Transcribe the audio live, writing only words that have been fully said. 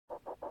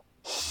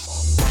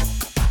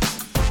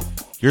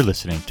You're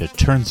listening to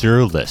Turn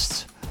Zero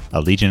Lists,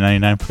 a Legion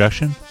 99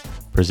 production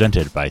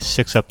presented by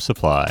 6UP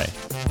Supply.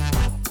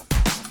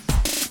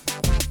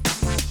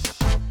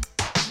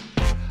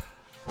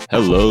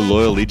 Hello,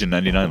 loyal Legion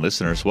 99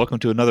 listeners. Welcome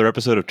to another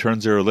episode of Turn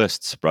Zero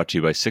Lists, brought to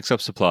you by 6UP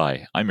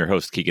Supply. I'm your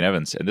host, Keegan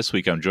Evans, and this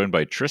week I'm joined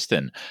by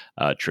Tristan.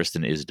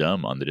 Tristan is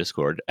dumb on the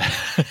Discord.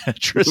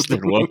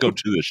 Tristan, welcome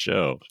to the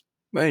show.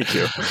 Thank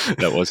you.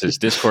 That was his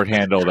Discord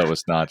handle. That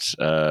was not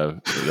a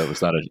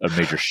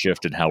major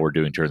shift in how we're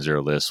doing Turn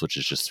Zero Lists, which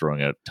is just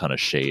throwing a ton of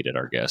shade at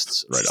our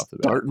guests right off the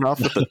bat. Starting off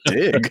with a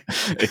dig.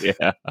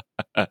 Yeah.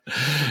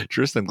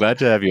 Tristan, glad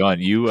to have you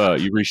on. You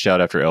reached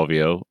out after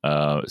LVO.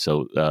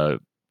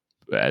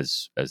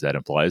 As that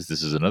implies,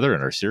 this is another in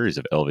our series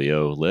of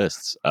LVO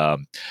lists.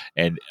 And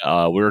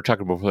we were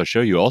talking before the show.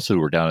 You also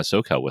were down at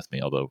SoCal with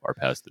me, although our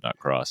paths did not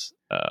cross.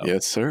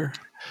 Yes, sir.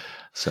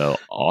 So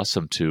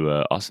awesome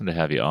to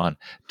have you on.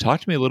 Talk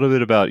to me a little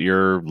bit about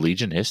your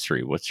Legion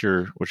history. What's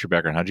your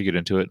background? How'd you get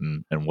into it,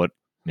 and how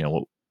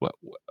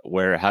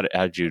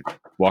did you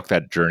walk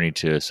that journey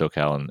to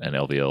SoCal and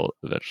LVO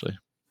eventually?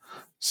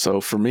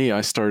 So for me,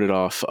 I started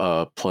off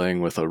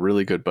playing with a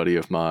really good buddy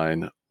of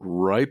mine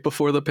right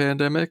before the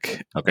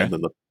pandemic. Okay. And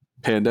then the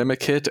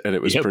pandemic hit, and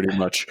it was pretty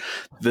much,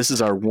 this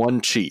is our one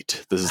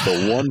cheat. This is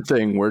the one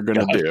thing we're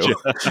going to do.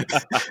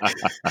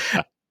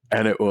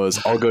 And it was,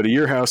 I'll go to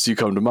your house, you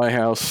come to my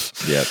house.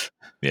 Yep.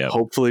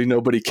 Hopefully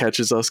nobody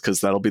catches us,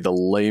 because that'll be the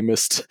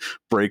lamest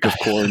break of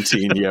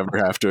quarantine you ever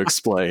have to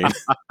explain.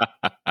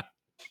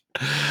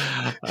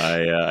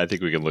 I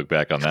think we can look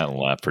back on that and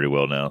laugh pretty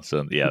well now.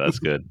 So yeah, that's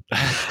good.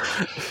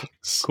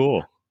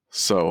 Cool.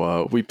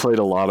 So we played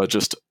a lot of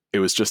it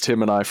was just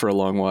him and I for a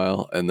long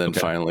while, and then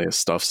finally as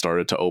stuff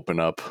started to open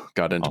up,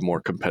 got into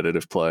more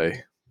competitive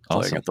play,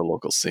 playing at the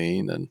local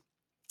scene. And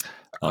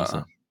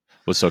awesome.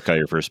 Was SoCal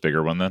your first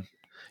bigger one then?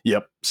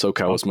 Yep.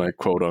 SoCal was my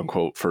quote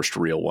unquote first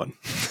real one.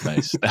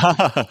 Nice.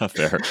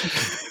 Fair.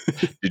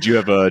 Did you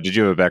have a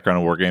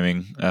background in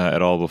wargaming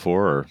at all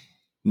before, or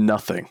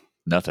nothing?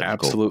 Nothing.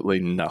 Absolutely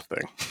cool.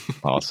 Nothing.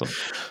 Awesome.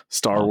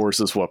 Star Wars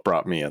is what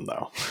brought me in,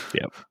 though.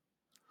 Yep.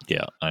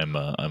 Yeah, I'm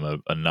a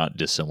not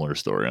dissimilar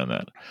story on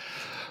that.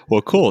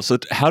 Well, cool. So,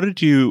 how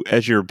did you,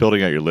 as you're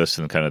building out your list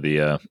and kind of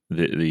the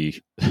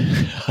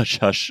hush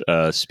hush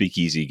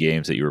speakeasy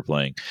games that you were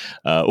playing,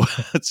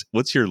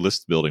 what's your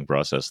list building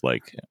process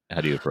like?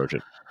 How do you approach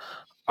it?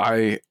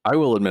 I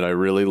will admit I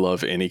really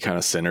love any kind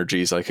of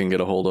synergies I can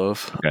get a hold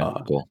of. Okay,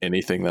 cool.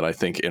 Anything that I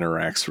think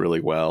interacts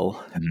really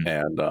well,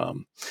 and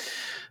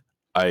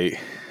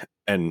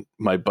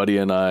my buddy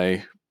and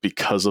I,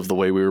 because of the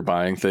way we were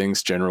buying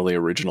things, generally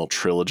original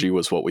trilogy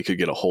was what we could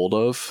get a hold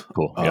of.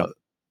 Cool. Yep.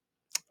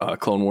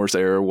 Clone Wars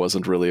era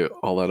wasn't really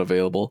all that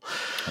available.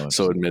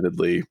 So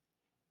admittedly,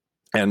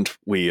 and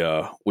we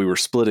were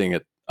splitting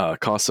it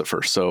costs at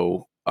first.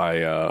 So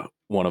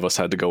one of us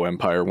had to go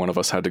Empire, one of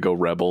us had to go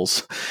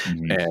Rebels,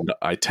 and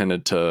I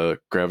tended to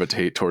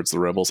gravitate towards the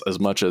Rebels. As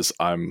much as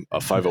I'm a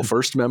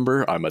 501st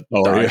member, I'm a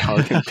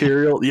diehard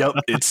Imperial. Yep,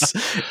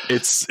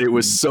 it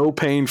was so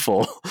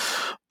painful,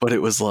 but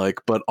it was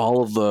like, but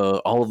all of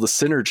the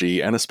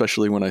synergy, and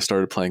especially when I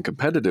started playing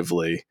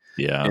competitively,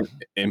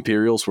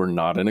 Imperials were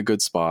not in a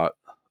good spot.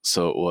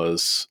 So it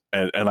was,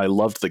 and I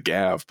loved the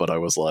Gav, but I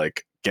was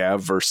like,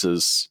 Gav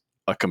versus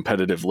a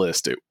competitive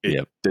list, it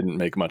didn't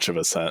make much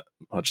sense.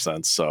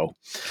 So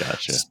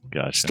gotcha.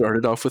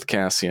 Started off with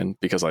Cassian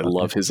because I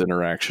love his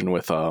interaction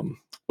with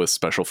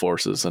special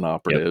forces and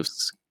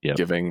operatives,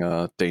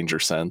 giving danger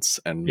sense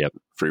and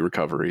free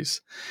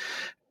recoveries,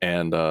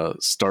 and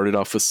started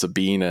off with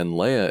Sabine and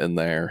Leia in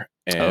there,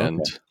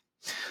 and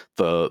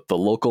the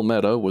local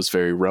meta was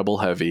very rebel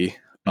heavy.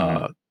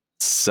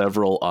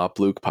 Several Op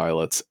Luke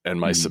pilots, and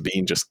my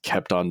Sabine just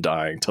kept on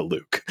dying to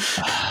Luke.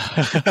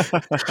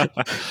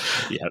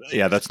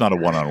 Yeah, that's not a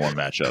one-on-one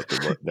matchup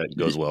that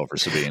goes well for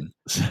Sabine.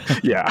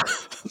 Yeah,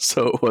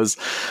 so it was,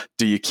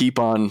 do you keep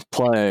on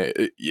playing?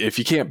 If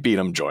you can't beat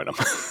him, join him.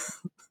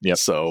 Yep.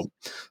 So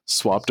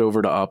swapped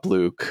over to Op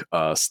Luke.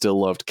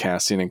 Still loved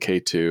Cassian and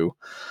K2.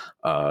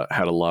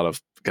 Had a lot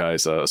of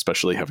guys,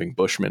 especially having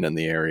Bushmen in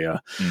the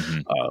area,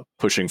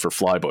 pushing for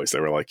Flyboys.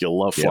 They were like, "You'll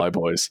love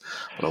Flyboys,"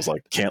 but I was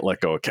like, "Can't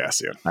let go of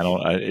Cassian."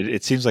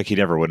 It seems like he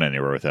never went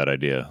anywhere with that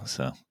idea.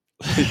 So,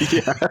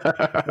 yeah.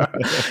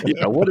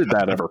 What did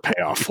that ever pay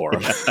off for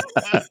him?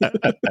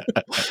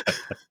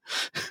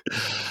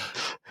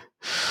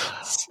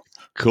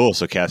 Cool.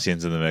 So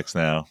Cassian's in the mix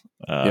now.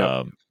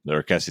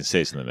 Or Cassian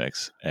stays in the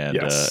mix, and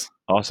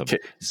awesome.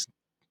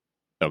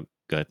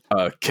 Good.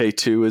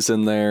 K2 is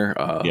in there.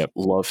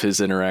 Love his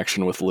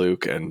interaction with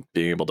Luke and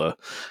being able to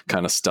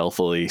kind of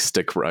stealthily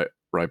stick right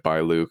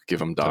by Luke,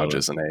 give him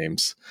dodges and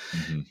aims,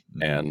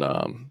 and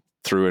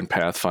threw in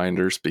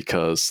Pathfinders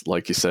because,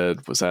 like you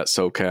said, was at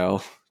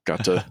SoCal.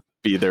 Got to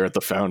be there at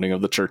the founding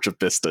of the Church of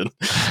Piston.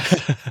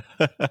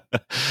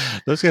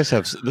 Those guys.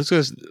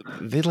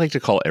 They like to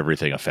call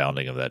everything a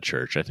founding of that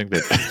church. I think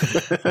that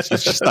that's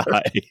just the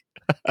high.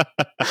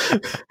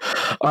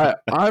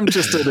 I'm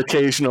just an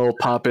occasional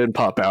pop in,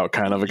 pop out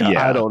kind of a guy.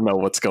 Yeah. I don't know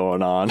what's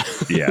going on.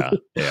 Yeah.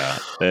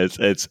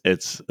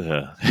 It's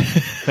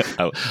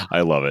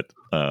I love it.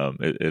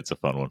 It's a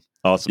fun one.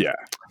 Awesome. Yeah.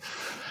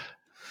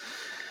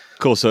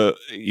 Cool. So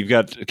you've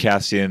got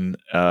Cassian,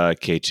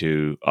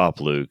 K2,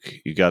 Op Luke.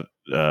 You got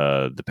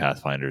the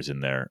Pathfinders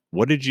in there.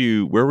 Where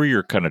were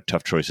your kind of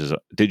tough choices?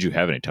 Did you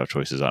have any tough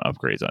choices on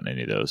upgrades on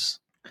any of those?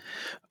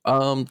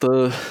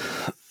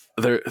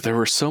 There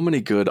were so many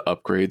good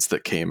upgrades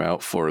that came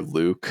out for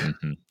Luke.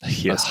 Mm-hmm.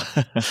 Yeah.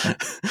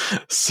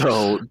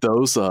 So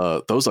those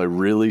I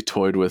really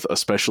toyed with,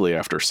 especially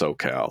after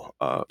SoCal.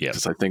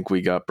 Because I think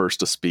we got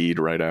Burst of Speed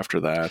right after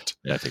that.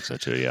 Yeah, I think so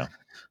too. Yeah.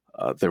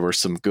 There were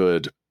some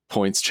good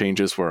points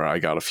changes where I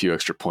got a few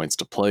extra points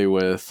to play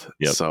with.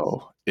 Yep.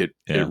 So it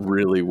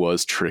really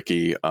was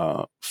tricky.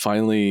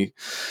 Finally,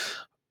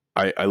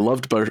 I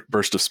loved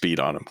Burst of Speed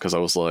on him because I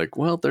was like,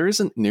 well, there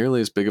isn't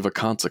nearly as big of a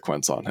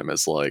consequence on him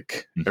as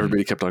like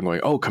everybody kept on going,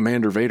 oh,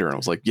 Commander Vader. And I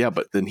was like, yeah,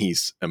 but then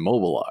he's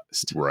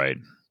immobilized. Right.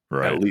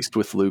 At least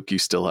with Luke, you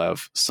still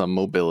have some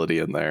mobility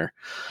in there.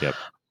 Yep.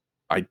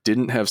 I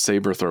didn't have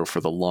Saber Throw for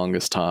the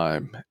longest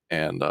time.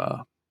 And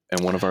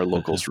one of our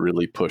locals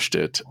really pushed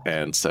it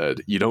and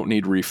said, you don't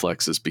need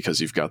reflexes because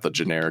you've got the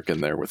generic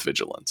in there with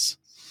vigilance.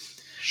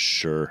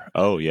 Sure.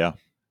 Oh, yeah.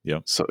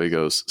 Yep. So he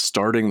goes,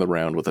 starting the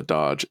round with a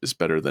dodge is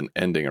better than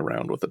ending a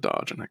round with a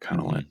dodge. And I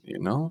kind of went,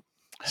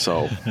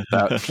 So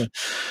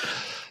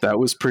that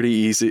was pretty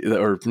easy,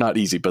 or not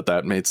easy, but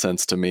that made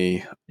sense to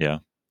me. Yeah.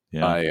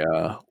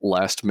 I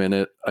last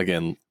minute,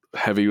 again,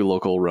 heavy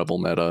local rebel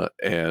meta,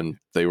 and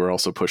they were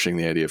also pushing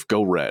the idea of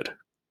go red.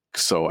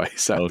 So I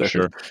sat there.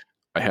 Sure.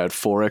 I had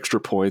 4 extra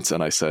points,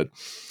 and I said,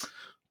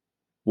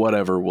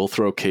 whatever, we'll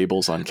throw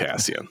cables on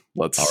Cassian.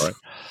 Let's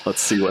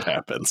see what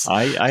happens.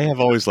 I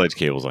have always liked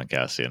cables on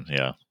Cassian.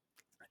 Yeah.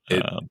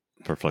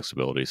 For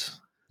flexibilities.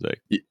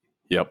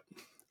 Yep.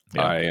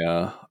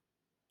 Yeah.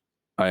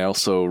 I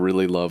also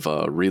really love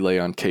relay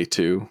on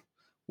K2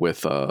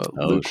 with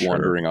Luke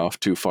wandering off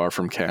too far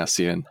from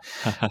Cassian,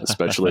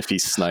 especially if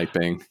he's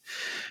sniping.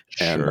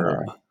 And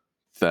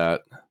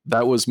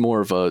that was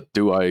more of a,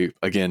 do I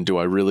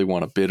really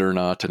want to bid or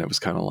not? And it was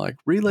kind of like,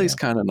 relay's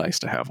kind of nice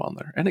to have on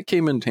there. And it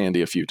came in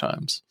handy a few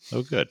times.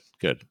 Oh, good.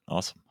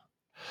 Awesome.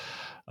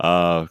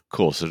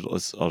 Cool. So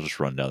I'll just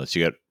run down this.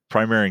 You got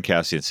primary and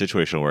Cassian,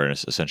 situational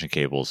awareness, ascension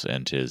cables,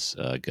 and his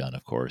gun,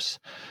 of course.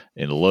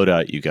 In the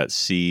loadout, you got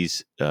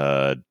C's,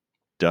 duck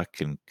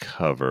and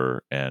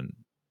cover, and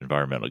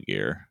environmental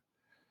gear.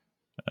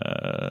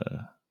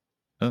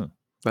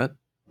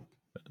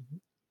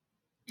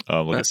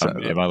 Am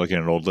I looking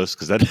at an old list?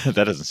 Because that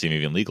doesn't seem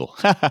even legal.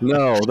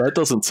 No, that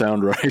doesn't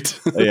sound right.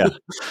 Yeah.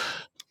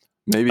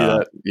 Maybe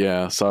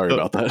sorry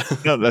about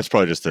that. No, that's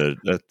probably just a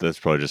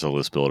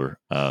list builder.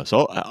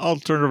 So I'll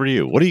turn it over to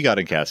you. What do you got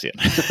in Cassian?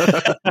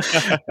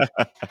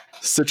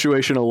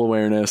 Situational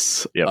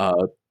awareness. Yep.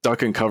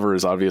 Duck and cover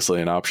is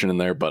obviously an option in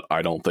there, but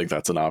I don't think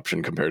that's an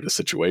option compared to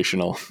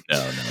situational.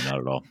 No, not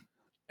at all.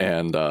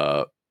 And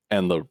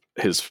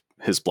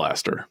his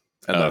blaster.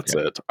 And that's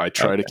it. I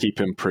try to keep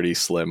him pretty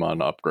slim on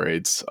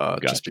upgrades,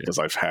 just because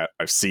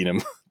I've seen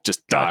him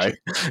just die.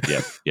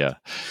 Yeah.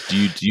 Do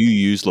you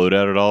use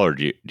loadout at all, or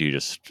do you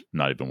just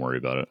not even worry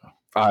about it?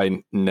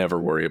 I never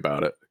worry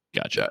about it.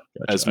 Gotcha.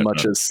 As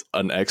much as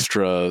an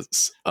extra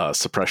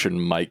suppression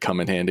might come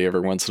in handy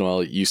every once in a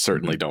while, you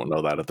certainly don't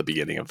know that at the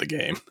beginning of the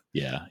game.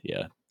 Yeah,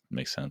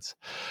 makes sense.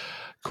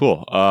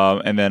 Cool.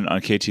 And then on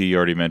KT, you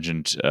already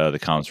mentioned the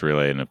comms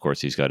relay, and of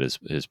course he's got his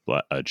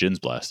Jin's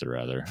blaster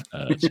rather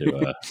to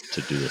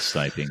do the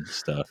sniping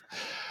stuff.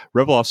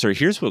 Rebel officer,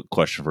 here's a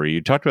question for you.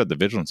 You talked about the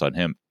vigilance on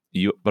him,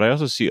 but I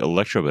also see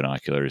electro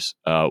binoculars.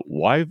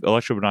 Why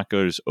electro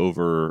binoculars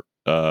over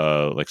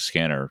like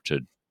scanner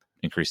to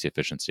increase the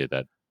efficiency of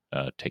that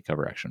take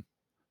cover action?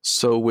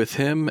 So with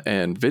him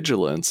and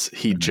vigilance,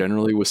 he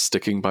generally was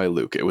sticking by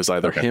Luke. It was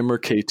either him or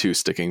K2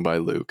 sticking by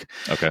Luke.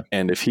 Okay.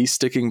 And if he's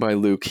sticking by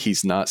Luke,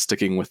 he's not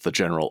sticking with the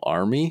general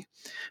army.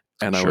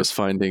 And I was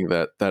finding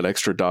that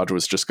extra dodge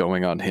was just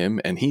going on him,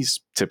 and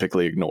he's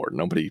typically ignored.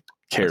 Nobody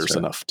cares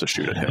enough to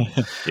shoot at him.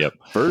 Yep.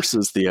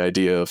 Versus the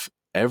idea of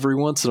every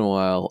once in a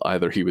while,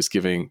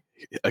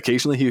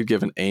 occasionally he would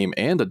give an aim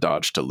and a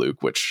dodge to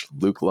Luke, which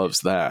Luke loves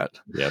that.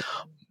 Yep.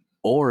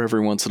 Or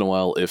every once in a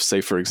while, if,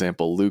 say, for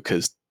example, Luke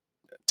has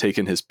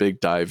taken his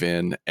big dive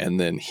in, and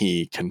then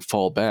he can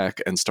fall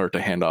back and start to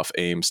hand off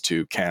aims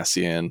to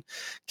Cassian,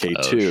 K2.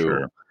 Oh,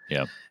 sure.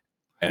 Yep.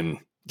 And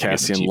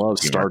Cassian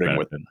loves starting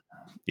with it.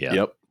 Yeah.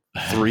 Yep.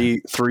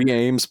 Three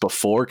aims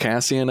before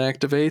Cassian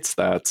activates.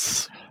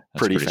 That's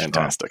pretty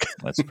fantastic.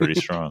 That's pretty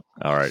strong.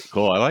 All right.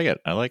 Cool. I like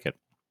it.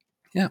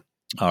 Yeah.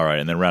 All right.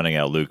 And then rounding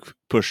out Luke,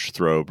 push,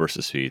 throw, burst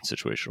of speed,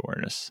 situational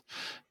awareness.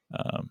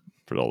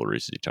 For all the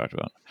reasons you talked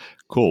about.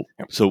 Cool.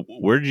 Yep. So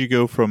where did you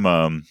go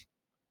from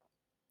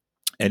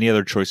any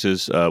other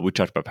choices? We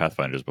talked about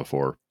Pathfinders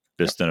before.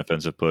 Piston,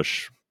 offensive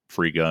push,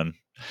 free gun.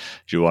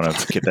 Do you want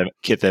to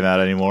kit them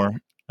out anymore?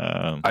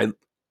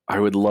 I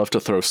would love to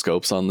throw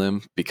scopes on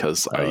them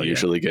because I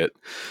usually get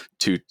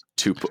two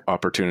two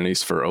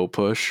opportunities for O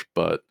push,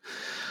 but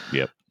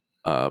yep.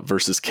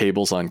 Versus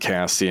Cables on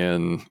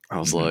Cassian, I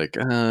was like,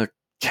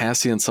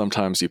 Cassian,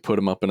 sometimes you put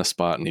him up in a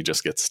spot and he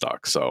just gets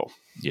stuck. So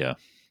yeah,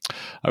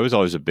 I was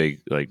always a big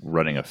like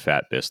running a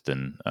Fat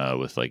Piston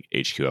with like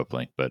HQ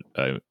uplink, but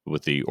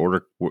with the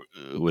order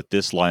with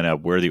this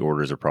lineup, where the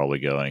orders are probably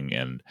going,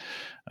 and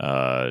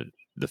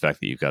the fact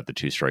that you've got the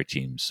 2 strike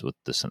teams with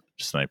the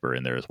sniper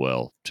in there as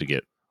well to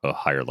get a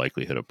higher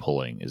likelihood of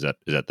pulling, is that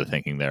the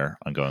thinking there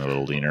on going a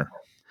little leaner?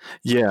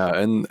 Yeah,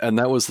 and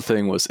that was the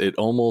thing, was it's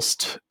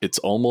almost a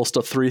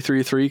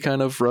 3-3-3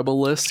 kind of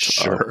rebel list.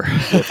 Sure.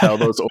 With how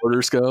those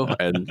orders go,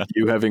 and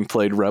you having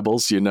played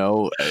rebels,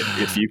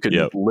 if you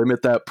can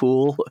limit that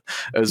pool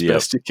as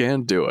best you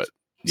can, do it.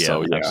 Yeah,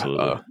 so, yeah,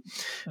 absolutely.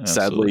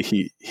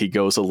 Sadly, he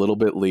goes a little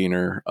bit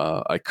leaner.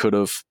 I could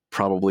have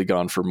probably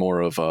gone for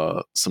more of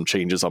some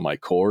changes on my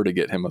core to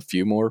get him a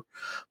few more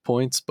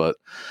points, but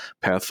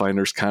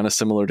Pathfinder's kind of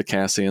similar to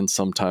Cassian.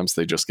 Sometimes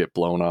they just get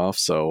blown off,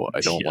 so I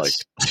don't like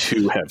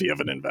too heavy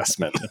of an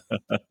investment.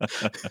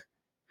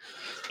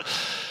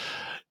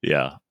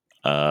 Yeah.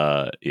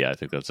 I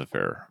think that's a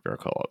fair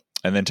call up.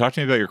 And then talk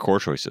to me about your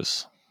core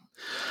choices.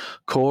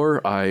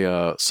 Core,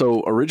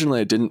 so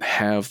originally I didn't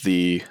have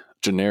the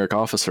generic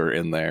officer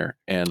in there,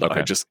 and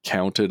I just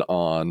counted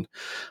on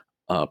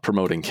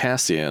promoting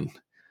Cassian,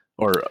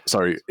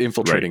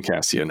 infiltrating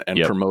Cassian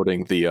and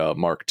promoting the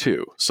Mark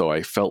II. So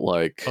I felt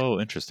like, oh,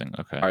 interesting.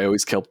 Okay, I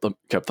always kept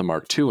the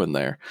Mark II in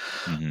there.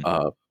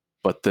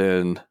 But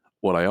then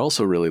what I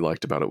also really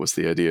liked about it was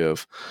the idea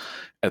of,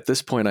 at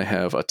this point, I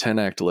have a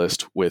 10-act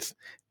list with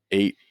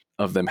 8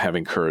 of them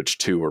having courage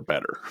 2 or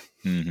better.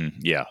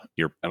 Yeah,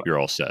 you're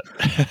all set.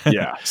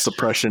 Yeah,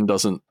 suppression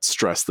doesn't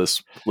stress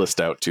this list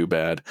out too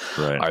bad.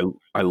 Right.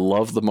 I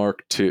love the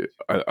Mark II.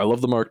 I love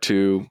the Mark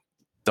II.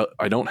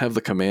 I don't have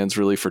the commands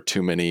really for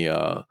too many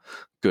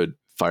good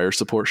fire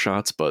support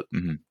shots, but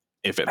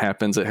if it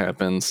happens, it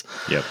happens.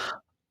 Yep.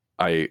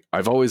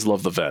 I've always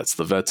loved the vets.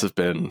 The vets have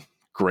been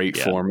great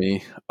for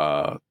me.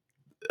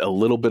 A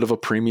little bit of a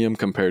premium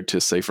compared to,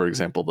 say, for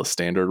example, the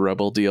standard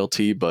Rebel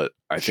DLT, but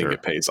I think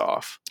it pays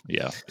off.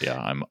 Yeah,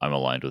 I'm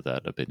aligned with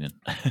that opinion.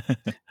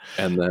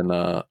 And then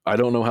I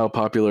don't know how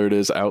popular it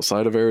is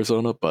outside of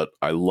Arizona, but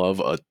I love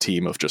a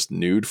team of just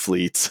nude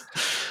fleets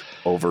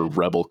over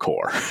Rebel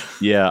core.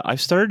 Yeah,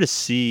 I've started to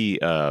see.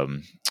 I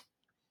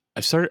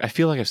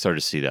feel like I've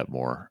started to see that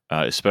more,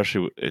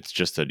 especially it's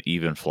just an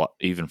even flip.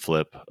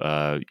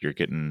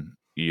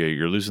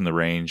 You're losing the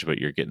range, but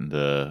you're getting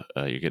the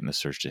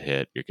surge to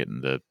hit. You're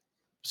getting the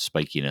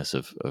spikiness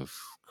of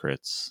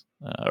crits,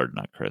 or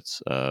not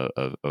crits.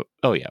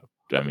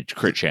 I mean,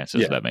 crit chances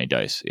with that many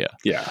dice.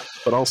 Yeah,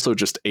 but also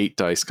just 8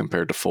 dice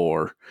compared to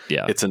 4.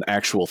 Yeah, it's an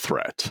actual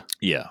threat.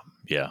 Yeah.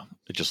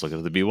 Just look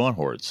at the B1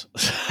 hordes.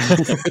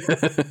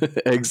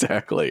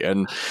 Exactly,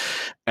 and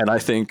I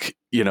think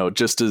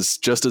just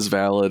as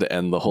valid.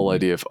 And the whole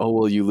idea of,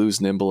 you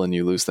lose nimble and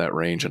you lose that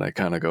range, and I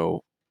kind of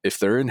go, if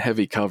they're in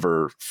heavy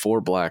cover, 4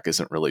 black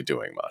isn't really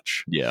doing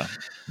much. Yeah.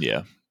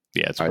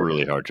 It's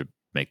really hard to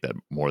make that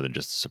more than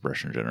just a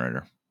suppression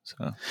generator.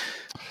 So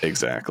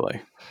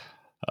exactly.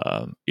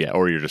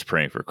 Or you're just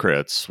praying for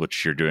crits,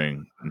 which you're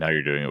doing now.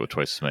 You're doing it with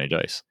twice as many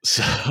dice,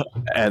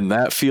 and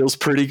that feels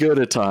pretty good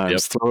at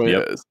times.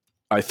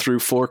 I threw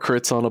 4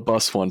 crits on a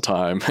bus one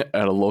time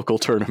at a local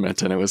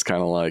tournament, and it was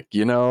kind of like,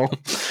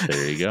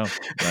 There you go.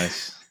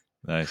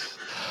 Nice.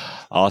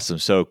 Awesome.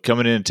 So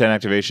coming in 10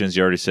 activations,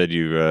 you already said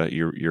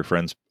your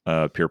friends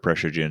peer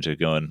pressured you into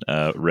going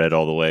red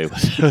all the way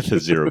with a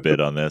 0 bid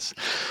on this.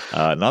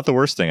 Not the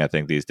worst thing, I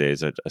think, these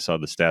days. I saw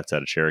the stats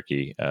out of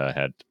Cherokee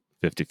had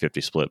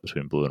 50-50 split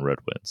between blue and red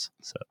wins.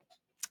 So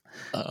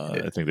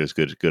I think there's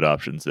good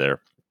options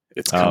there.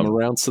 It's come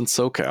around since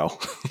SoCal.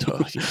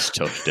 Yes,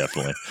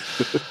 definitely.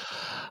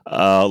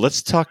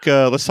 Let's talk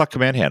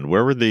command hand.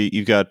 Where were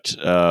you got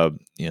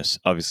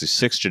obviously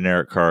 6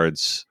 generic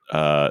cards,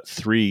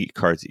 3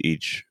 cards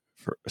each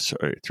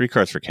 3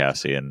 cards for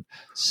Cassian,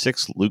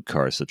 6 Luke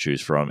cards to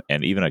choose from,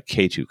 and even a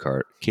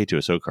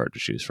K2SO card to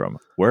choose from.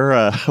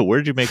 Where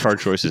did you make hard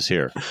choices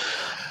here?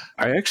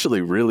 I actually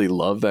really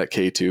love that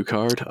K2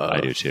 card. I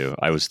do too.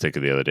 I was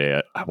thinking the other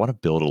day, I want to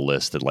build a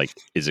list that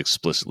is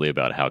explicitly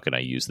about how can I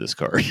use this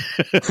card.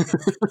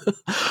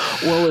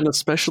 Well, and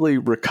especially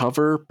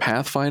recover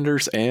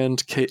Pathfinders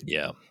and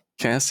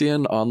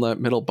Cassian on that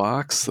middle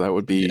box. That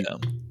would be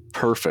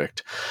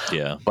perfect.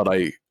 Yeah. But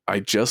I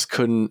just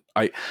couldn't.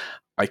 I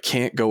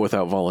can't go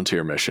without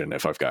Volunteer Mission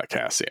if I've got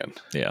Cassian.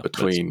 Yeah.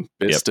 Between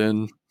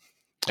Biston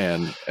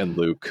and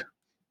Luke.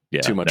 Yeah,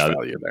 too much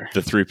value there.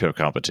 The 3-pip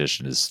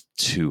competition is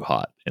too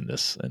hot in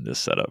this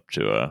setup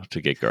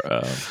to get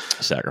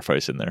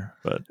sacrifice in there.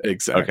 But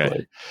exactly.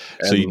 Okay.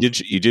 So you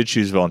did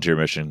choose Volunteer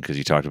Mission because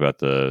you talked about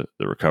the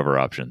recover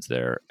options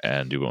there,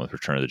 and you went with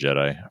Return of the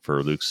Jedi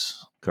for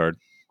Luke's card.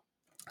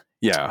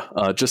 Yeah,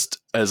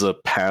 just as a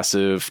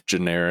passive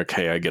generic.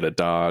 Hey, I get a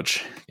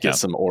dodge, get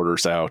some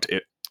orders out.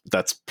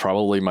 That's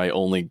probably my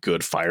only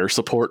good fire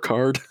support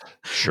card.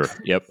 Sure.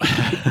 Yep.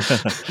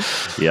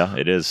 Yeah,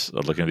 it is.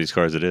 Looking at these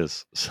cards, it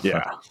is. So.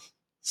 Yeah.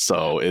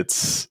 So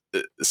it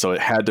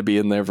had to be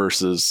in there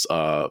versus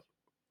the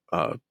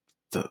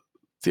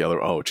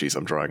other. Oh, geez,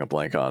 I'm drawing a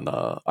blank on.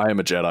 I Am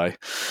a Jedi.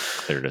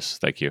 There it is.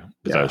 Thank you,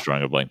 because I was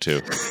drawing a blank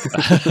too.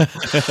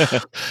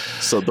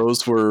 So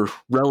those were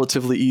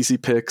relatively easy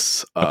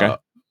picks. Okay.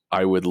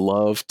 I would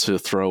love to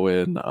throw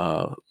in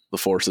The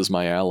Force Is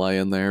My Ally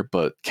in there,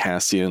 but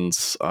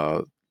Cassian's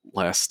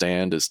Last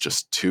Stand is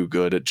just too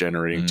good at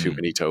generating too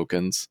many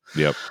tokens.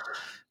 Yep.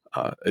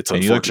 It's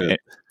unfortunate.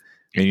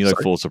 And you like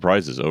full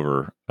surprises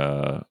over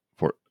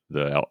for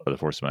the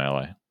Force of My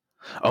Ally.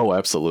 Oh,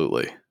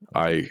 absolutely.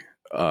 I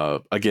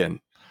again,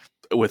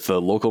 with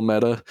the local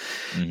meta,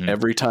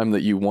 every time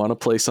that you want to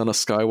place on a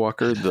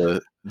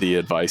Skywalker, the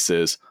advice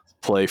is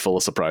play Full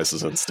of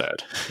Surprises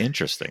instead.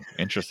 Interesting.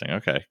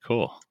 Okay,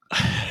 cool.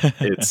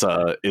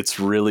 It's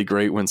really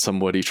great when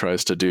somebody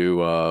tries to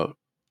do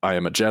I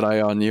Am a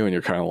Jedi on you, and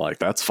you're kind of like,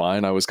 that's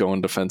fine. I was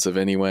going defensive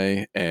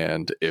anyway.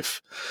 And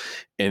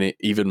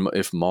even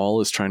if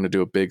Maul is trying to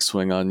do a big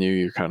swing on you,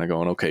 you're kind of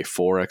going, okay,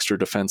 4 extra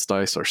defense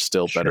dice are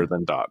still better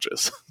than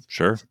dodges.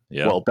 Sure.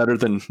 Yeah. Well, better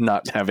than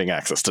not having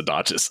access to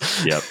dodges.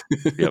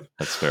 Yep.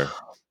 That's fair.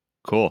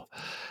 Cool.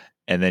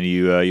 And then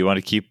you want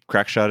to keep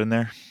Crackshot in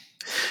there?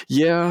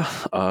 Yeah.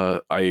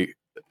 I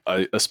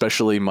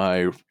especially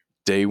my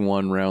day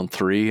 1 round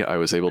 3, I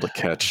was able to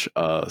catch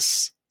a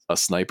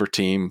sniper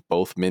team,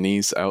 both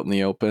minis out in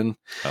the open.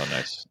 Oh,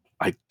 nice.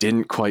 I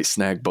didn't quite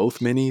snag both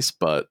minis,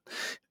 but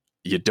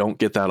you don't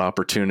get that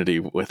opportunity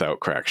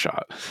without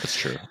Crackshot.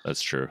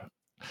 That's true.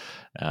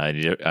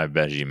 I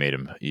bet you made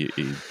him. You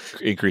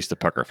increased the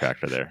pucker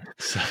factor there.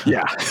 So.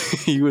 Yeah,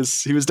 he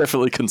was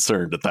definitely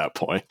concerned at that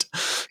point.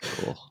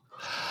 Cool.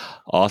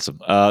 Awesome.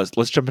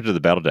 Let's jump into the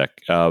battle deck.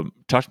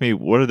 Talk to me.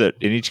 What are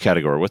in each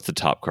category? What's the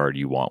top card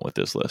you want with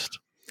this list?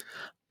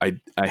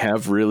 I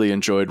have really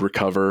enjoyed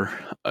Recover.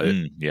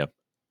 Yeah.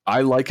 I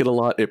like it a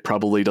lot. It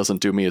probably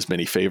doesn't do me as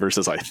many favors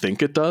as I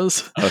think it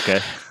does. Okay.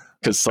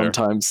 Because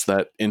sometimes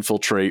that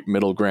Infiltrate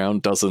middle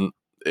ground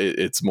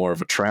it's more of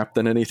a trap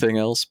than anything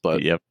else.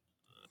 But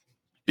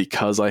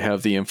because I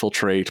have the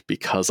Infiltrate,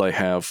 because I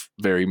have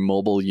very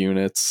mobile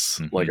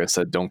units, like I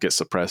said, don't get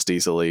suppressed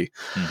easily,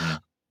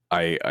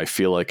 I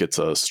feel like it's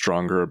a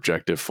stronger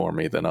objective for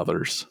me than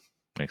others.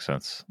 Makes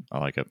sense. I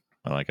like it.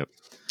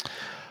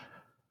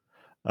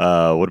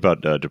 What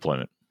about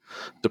deployment?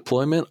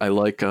 Deployment, I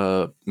like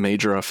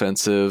major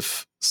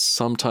offensive,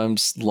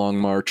 sometimes long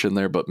march in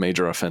there, but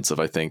major offensive,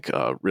 I think,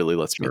 really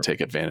lets me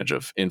take advantage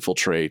of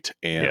Infiltrate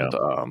and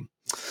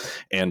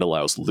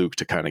allows Luke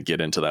to kind of get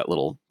into that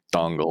little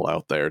dongle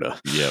out there to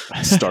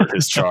start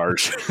his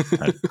charge.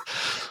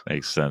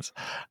 Makes sense.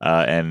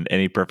 And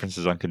any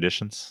preferences on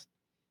conditions?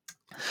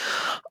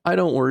 I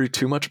don't worry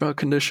too much about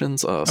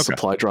conditions.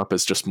 Supply drop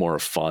is just more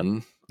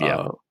fun.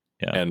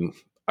 And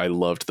I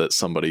loved that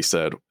somebody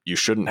said you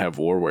shouldn't have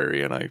War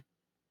Weary, and I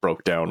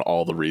broke down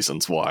all the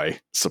reasons why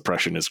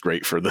suppression is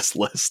great for this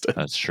list.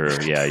 That's true.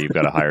 Yeah, you've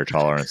got a higher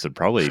tolerance than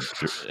probably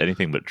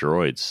anything but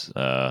droids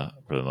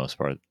for the most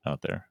part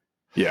out there.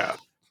 Yeah.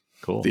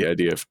 Cool. The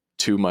idea of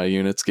 2 my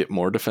units get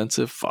more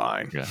defensive,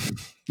 fine. Yeah.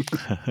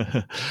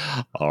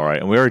 All right,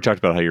 and we already talked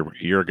about how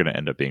you're going to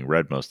end up being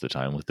red most of the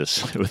time with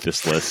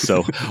this list.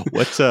 So,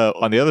 what's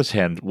on the other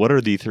hand? What are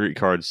the 3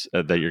 cards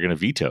that you're going to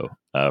veto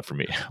for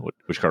me?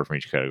 Which card from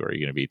each category are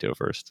you going to veto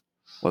first?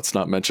 Let's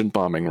not mention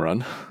Bombing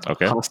Run.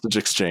 Okay. Hostage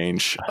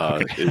Exchange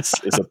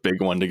is a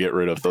big one to get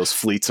rid of. Those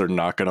fleets are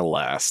not going to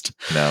last.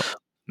 No,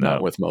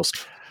 not with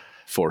most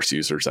Force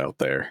users out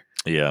there.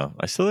 Yeah,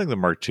 I still think the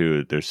Mark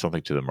II. There's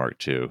something to the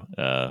Mark II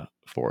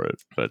for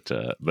it, but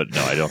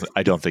no,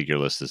 I don't think your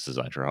list is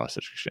designed for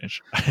Hostage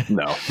Exchange.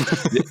 No.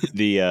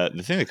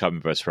 the thing that caught me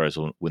by surprise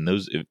when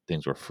those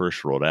things were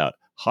first rolled out,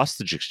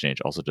 Hostage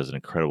Exchange also does an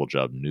incredible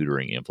job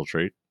neutering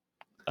Infiltrate.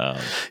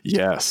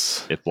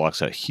 Yes, it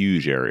blocks out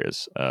huge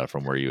areas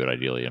from where you would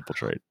ideally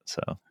infiltrate.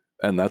 So,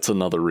 and that's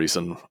another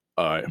reason.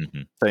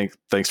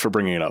 Thanks for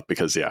bringing it up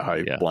because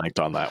I blanked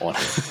on that one.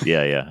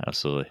 yeah,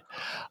 absolutely.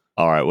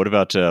 All right, what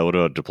about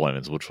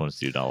deployments? Which ones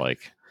do you not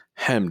like?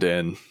 Hemmed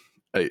in.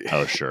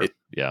 Sure.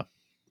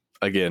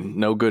 Again,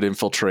 no good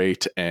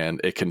Infiltrate,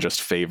 and it can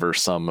just favor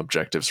some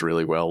objectives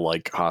really well,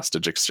 like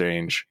Hostage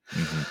Exchange.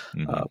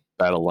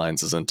 Battle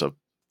Lines isn't a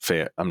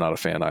fan. I'm not a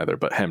fan either,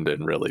 but Hemmed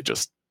in really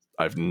just,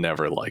 I've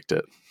never liked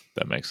it.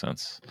 That makes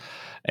sense.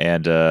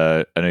 And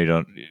I know you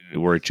don't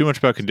worry too much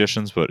about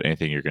conditions, but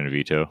anything you're going to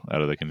veto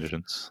out of the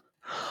conditions?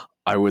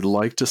 I would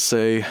like to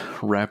say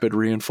Rapid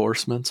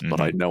Reinforcements, but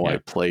I know I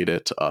played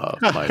it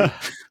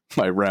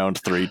my round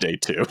 3, day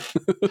 2.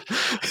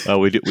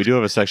 We do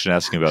have a section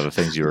asking about the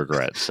things you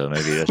regret, so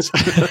maybe it's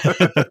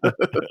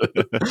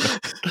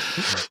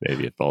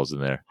maybe it falls in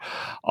there.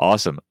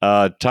 Awesome.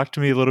 Talk to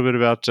me a little bit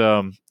about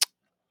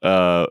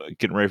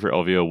getting ready for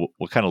LVO.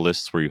 What kind of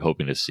lists were you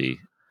hoping to see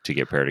to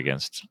get paired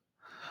against?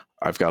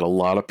 I've got a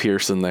lot of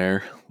Pierce in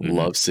there.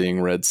 Love seeing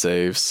red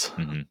saves.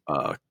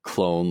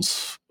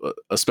 Clones,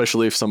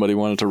 especially if somebody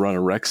wanted to run a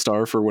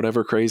Rexstar for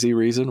whatever crazy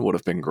reason, would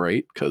have been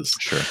great because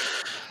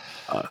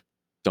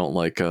don't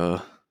like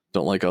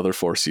other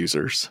Force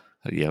users.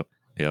 Yep.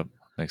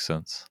 Makes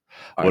sense.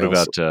 I What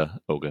also, about?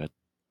 Oh, go ahead.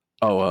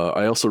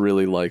 I also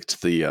really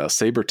liked the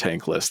Saber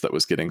tank list that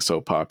was getting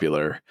so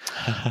popular.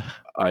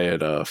 I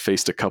had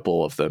faced a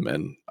couple of them,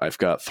 and I've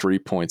got 3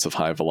 points of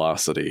high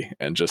velocity,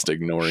 and just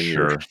ignoring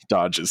your Sure.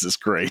 dodges is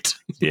great.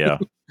 Yeah.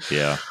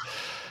 Yeah.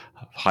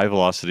 High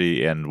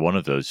velocity, and one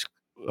of those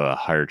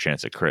higher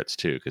chance at crits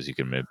too, because you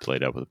can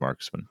manipulate up with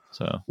marksman.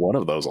 So One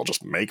of those, I'll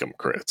just make them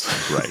crits.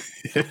 right,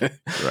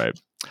 right.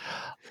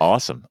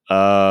 Awesome.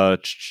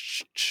 Okay.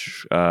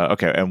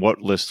 And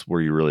what lists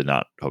were you really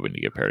not hoping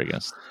to get paired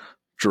against?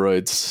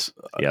 Droids.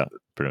 Yeah,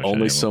 pretty much Only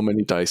anyone. so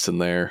many dice in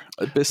there.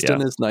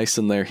 Biston is nice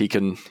in there. He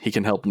can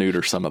help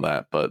neuter some of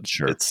that, but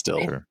it's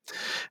still. Sure.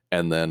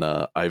 And then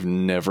I've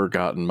never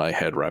gotten my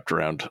head wrapped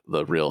around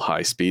the real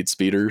high speed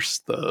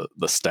speeders, the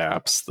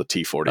Staps, the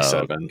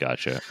T-47. Oh,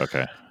 gotcha.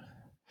 Okay.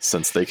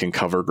 Since they can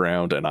cover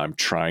ground, and I'm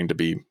trying to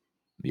be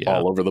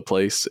all over the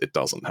place, it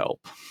doesn't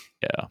help.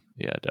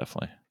 Yeah,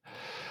 definitely.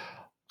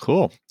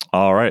 Cool.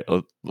 All right,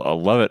 I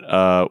love it.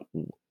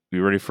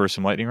 You ready for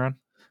some lightning round?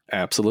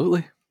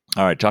 Absolutely.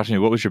 All right, talk to me.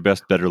 What was your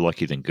best better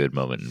lucky than good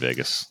moment in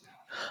Vegas?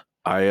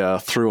 I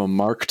threw a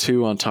Mark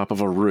II on top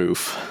of a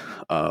roof,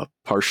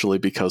 partially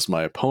because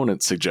my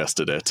opponent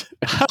suggested it.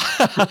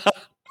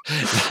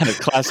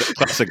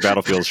 classic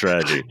Battlefield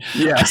strategy.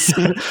 Yes.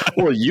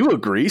 Well, you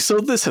agree, so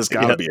this has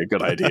got to be a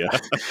good idea.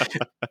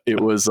 It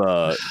was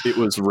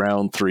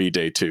round 3,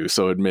 day 2.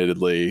 So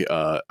admittedly,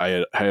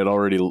 I had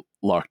already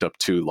locked up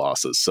 2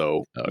 losses,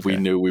 so we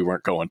knew we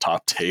weren't going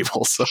top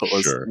table. So it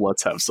was,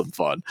 let's have some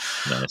fun.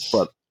 Nice.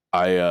 But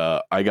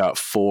I got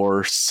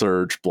 4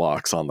 surge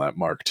blocks on that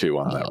Mark II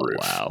on that roof.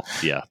 Wow.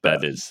 Yeah,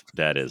 that is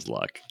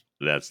luck.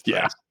 That's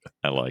nice.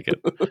 I like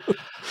it.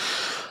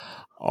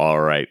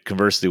 All right.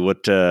 Conversely,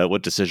 what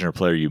decision or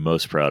play are you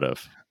most proud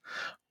of?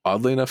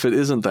 Oddly enough, it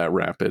isn't that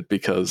rapid,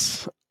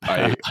 because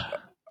I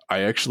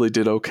actually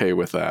did okay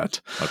with that.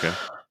 Okay.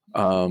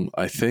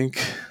 I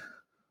think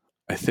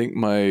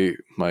my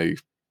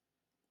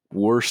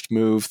worst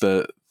move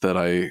that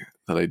I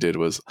did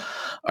was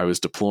I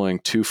was deploying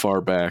too far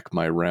back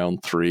my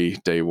round 3,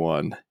 day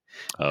 1,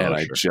 and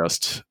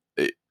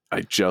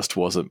I just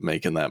wasn't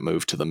making that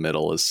move to the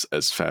middle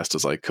as fast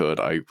as I could.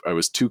 I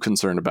was too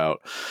concerned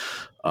about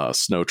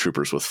snow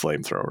troopers with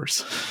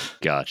flamethrowers.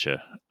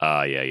 Gotcha.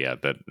 Yeah.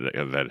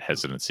 That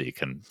hesitancy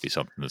can be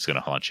something that's going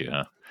to haunt you,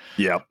 huh?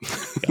 Yep.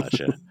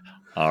 Gotcha.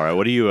 All right.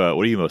 What are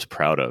you most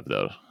proud of,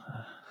 though?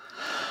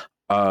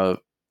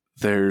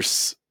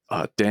 There's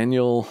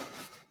Daniel.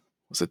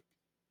 Was it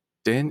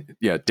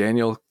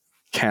Daniel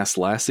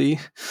Cass-Lassie?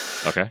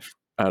 Okay.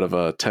 Out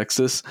of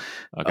Texas.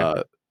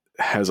 Okay.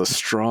 Has a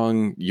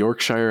strong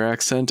Yorkshire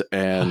accent,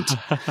 and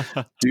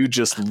dude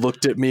just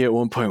looked at me at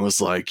one point and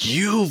was like,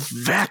 "You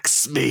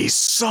vex me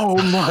so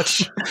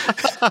much."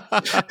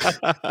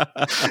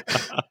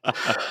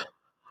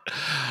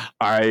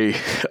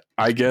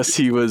 I guess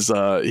he was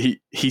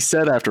he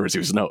said afterwards, he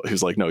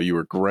was like, "No, you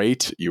were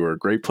great. You were a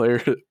great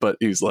player," but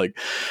he was like,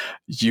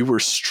 "You were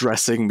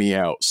stressing me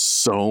out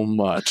so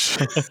much."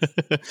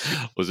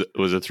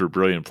 Was it through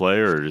brilliant play,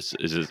 or is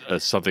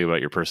it something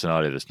about your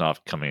personality that's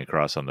not coming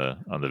across on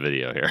the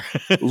video here?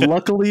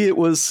 Luckily it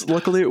was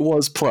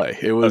play.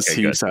 It was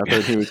he was out there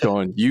and he was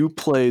going, "You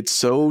played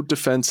so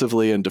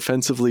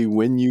defensively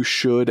when you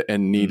should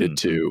and needed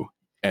to,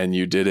 and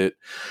you did it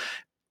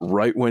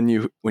right when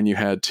you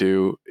had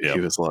to." Yep.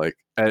 He was like,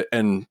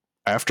 and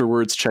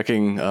afterwards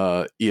checking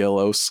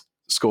ELO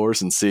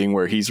scores and seeing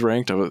where he's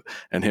ranked,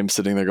 and him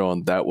sitting there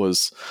going, "That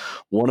was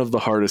one of the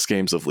hardest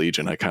games of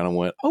Legion." I kind of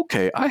went,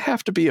 okay, I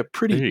have to be a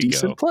pretty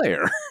decent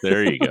player.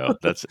 There you go.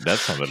 That's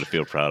something to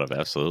feel proud of.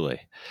 Absolutely.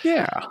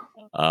 Yeah.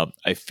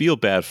 I feel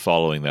bad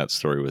following that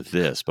story with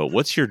this, but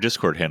what's your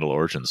Discord handle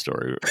origin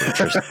story?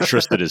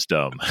 Tristan is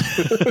dumb.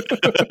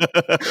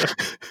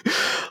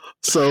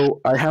 So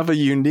I have a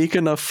unique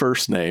enough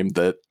first name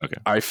that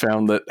I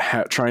found that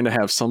trying to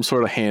have some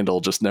sort of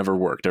handle just never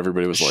worked.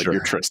 Everybody was like,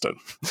 "You're Tristan."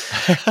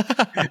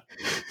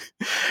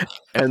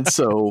 And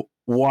so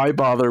why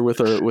bother with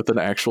an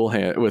actual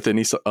with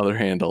any other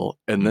handle?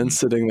 And then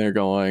sitting there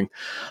going,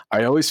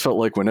 I always felt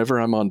like whenever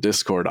I'm on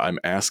Discord, I'm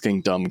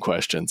asking dumb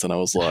questions. And I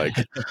was like,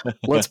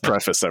 let's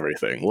preface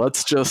everything.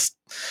 Let's just,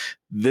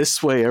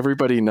 this way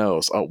everybody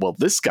knows, oh, well,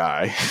 this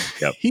guy,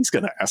 he's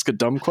going to ask a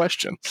dumb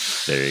question.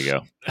 There you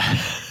go.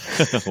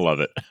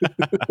 Love it.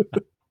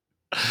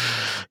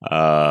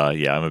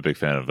 I'm a big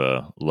fan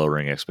of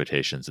lowering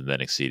expectations and then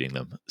exceeding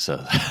them.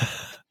 So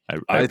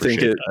I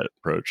think that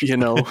approach.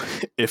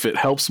 If it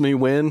helps me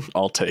win,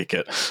 I'll take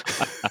it.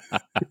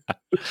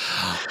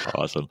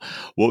 Awesome.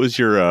 What was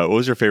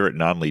your favorite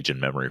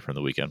non-Legion memory from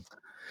the weekend?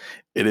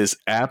 It is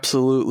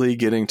absolutely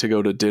getting to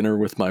go to dinner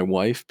with my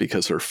wife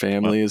because her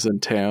family is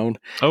in town.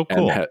 Oh,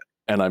 cool.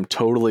 And I'm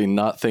totally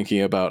not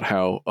thinking about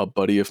how a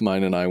buddy of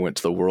mine and I went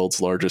to the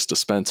world's largest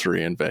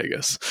dispensary in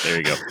Vegas. There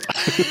you go.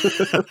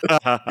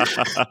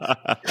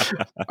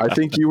 I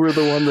think you were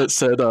the one that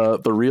said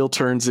the real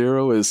turn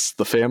 0 is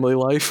the family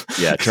life.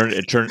 Yeah, turn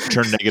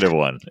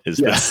 -1 is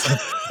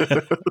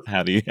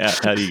how do you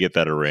get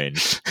that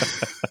arranged?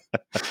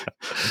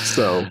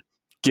 So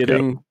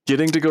getting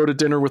to go to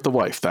dinner with the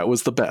wife. That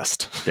was the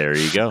best. There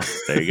you go.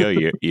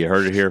 You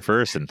heard it here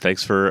first. And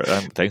thanks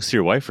to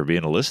your wife for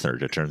being a listener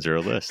to Turn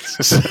Zero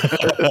Lists.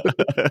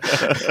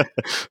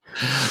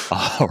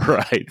 All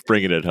right,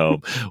 bringing it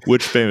home.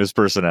 Which famous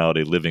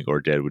personality, living or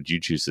dead, would you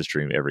choose to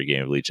stream every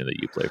game of Legion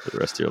that you play for the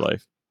rest of your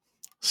life?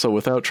 So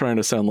without trying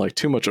to sound like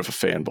too much of a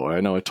fanboy,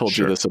 I know I told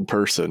you this in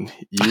person.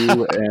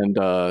 You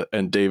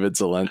and David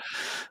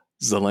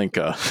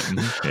Zelenka.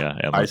 Yeah,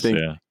 Emma's,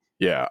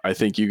 I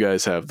think you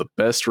guys have the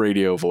best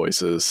radio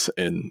voices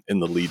in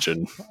the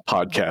Legion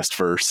podcast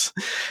verse.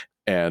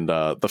 And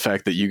the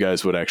fact that you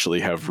guys would actually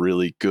have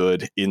really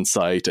good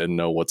insight and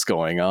know what's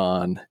going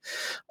on,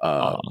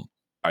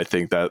 I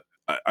think that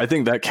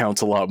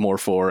counts a lot more.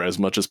 For as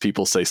much as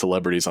people say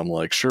celebrities, I'm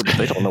like, sure, but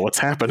they don't know what's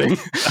happening.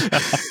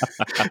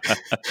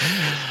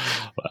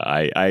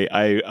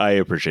 I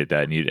appreciate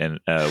that, and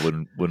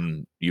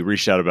when you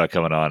reached out about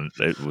coming on,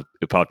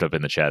 it popped up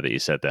in the chat that you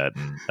said that,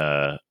 and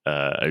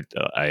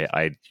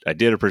I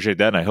did appreciate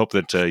that, and I hope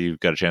that you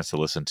got a chance to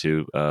listen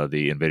to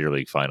the Invader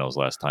League finals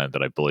last time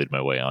that I bullied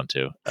my way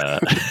onto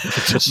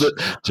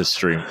to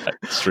stream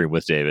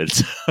with David.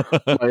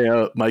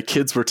 My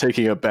kids were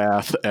taking a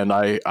bath, and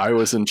I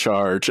was in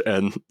charge,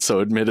 and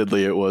so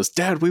admittedly it was,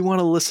 Dad, we want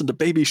to listen to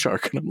Baby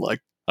Shark, and I'm like,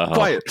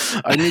 quiet.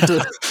 I need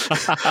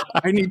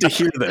to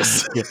hear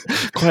this. Yeah.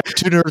 Quiet.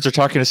 2 nerds are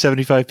talking to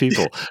 75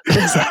 people.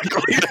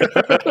 Exactly.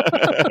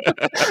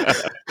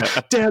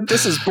 Dad,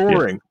 this is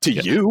boring to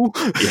you.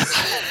 Yeah.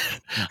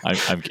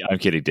 I'm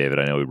kidding, David.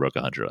 I know we broke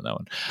 100 on that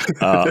one.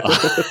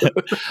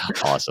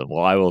 Awesome.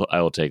 Well, I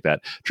will take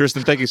that.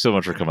 Tristan, thank you so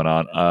much for coming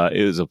on.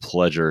 It was a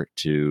pleasure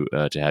to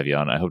have you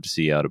on. I hope to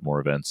see you out at more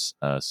events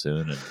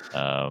soon.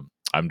 And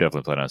I'm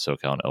definitely planning on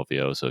SoCal and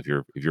LVO. So if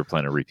you're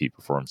planning repeat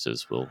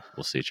performances, we'll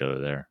see each other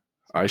there.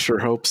 I sure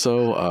hope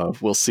so.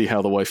 We'll see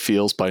how the wife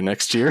feels by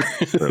next year.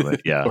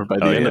 Yeah. Or by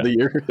the end of the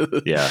year.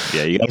 Yeah.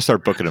 You got to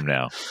start booking them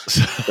now.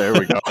 There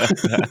we go.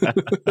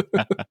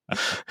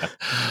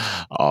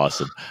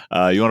 Awesome.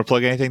 You want to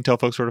plug anything? Tell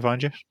folks where to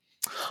find you?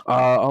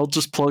 I'll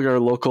just plug our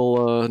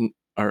local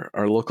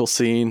our local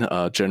scene.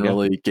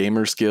 Generally,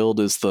 Gamers Guild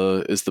is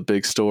the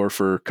big store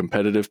for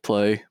competitive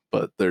play,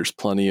 but there's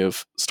plenty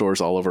of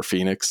stores all over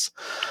Phoenix.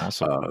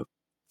 Awesome.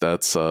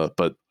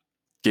 But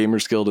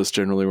Gamers Guild is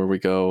generally where we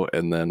go.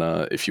 And then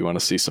if you want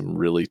to see some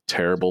really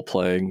terrible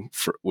playing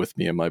with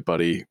me and my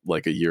buddy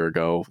like a year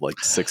ago, like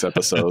 6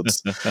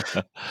 episodes,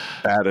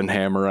 Bat and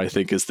Hammer, I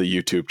think, is the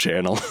YouTube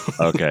channel.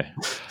 Okay.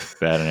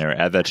 Bat and Hammer.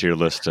 Add that to your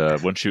list.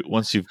 Once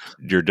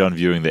you're done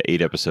viewing the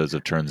 8 episodes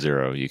of Turn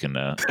Zero, you can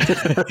watch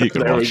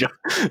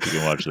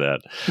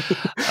that.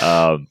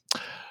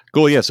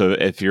 Cool. Yeah. So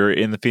if you're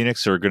in the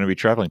Phoenix or going to be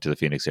traveling to the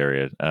Phoenix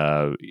area,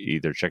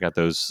 either check out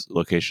those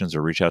locations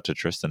or reach out to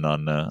Tristan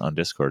on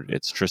Discord.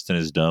 It's Tristan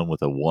is done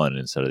with a 1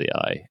 instead of the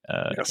I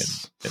in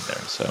there.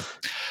 So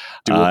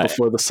do it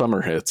before the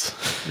summer hits.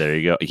 There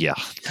you go. Yeah.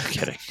 No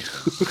kidding.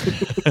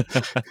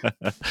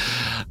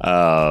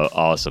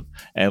 Awesome.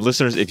 And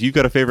listeners, if you've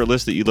got a favorite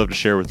list that you'd love to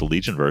share with the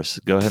Legionverse,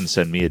 go ahead and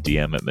send me a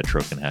DM at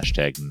Metrokin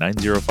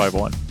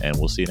 #9051, and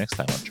we'll see you next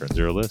time on Turn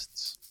Zero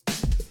Lists.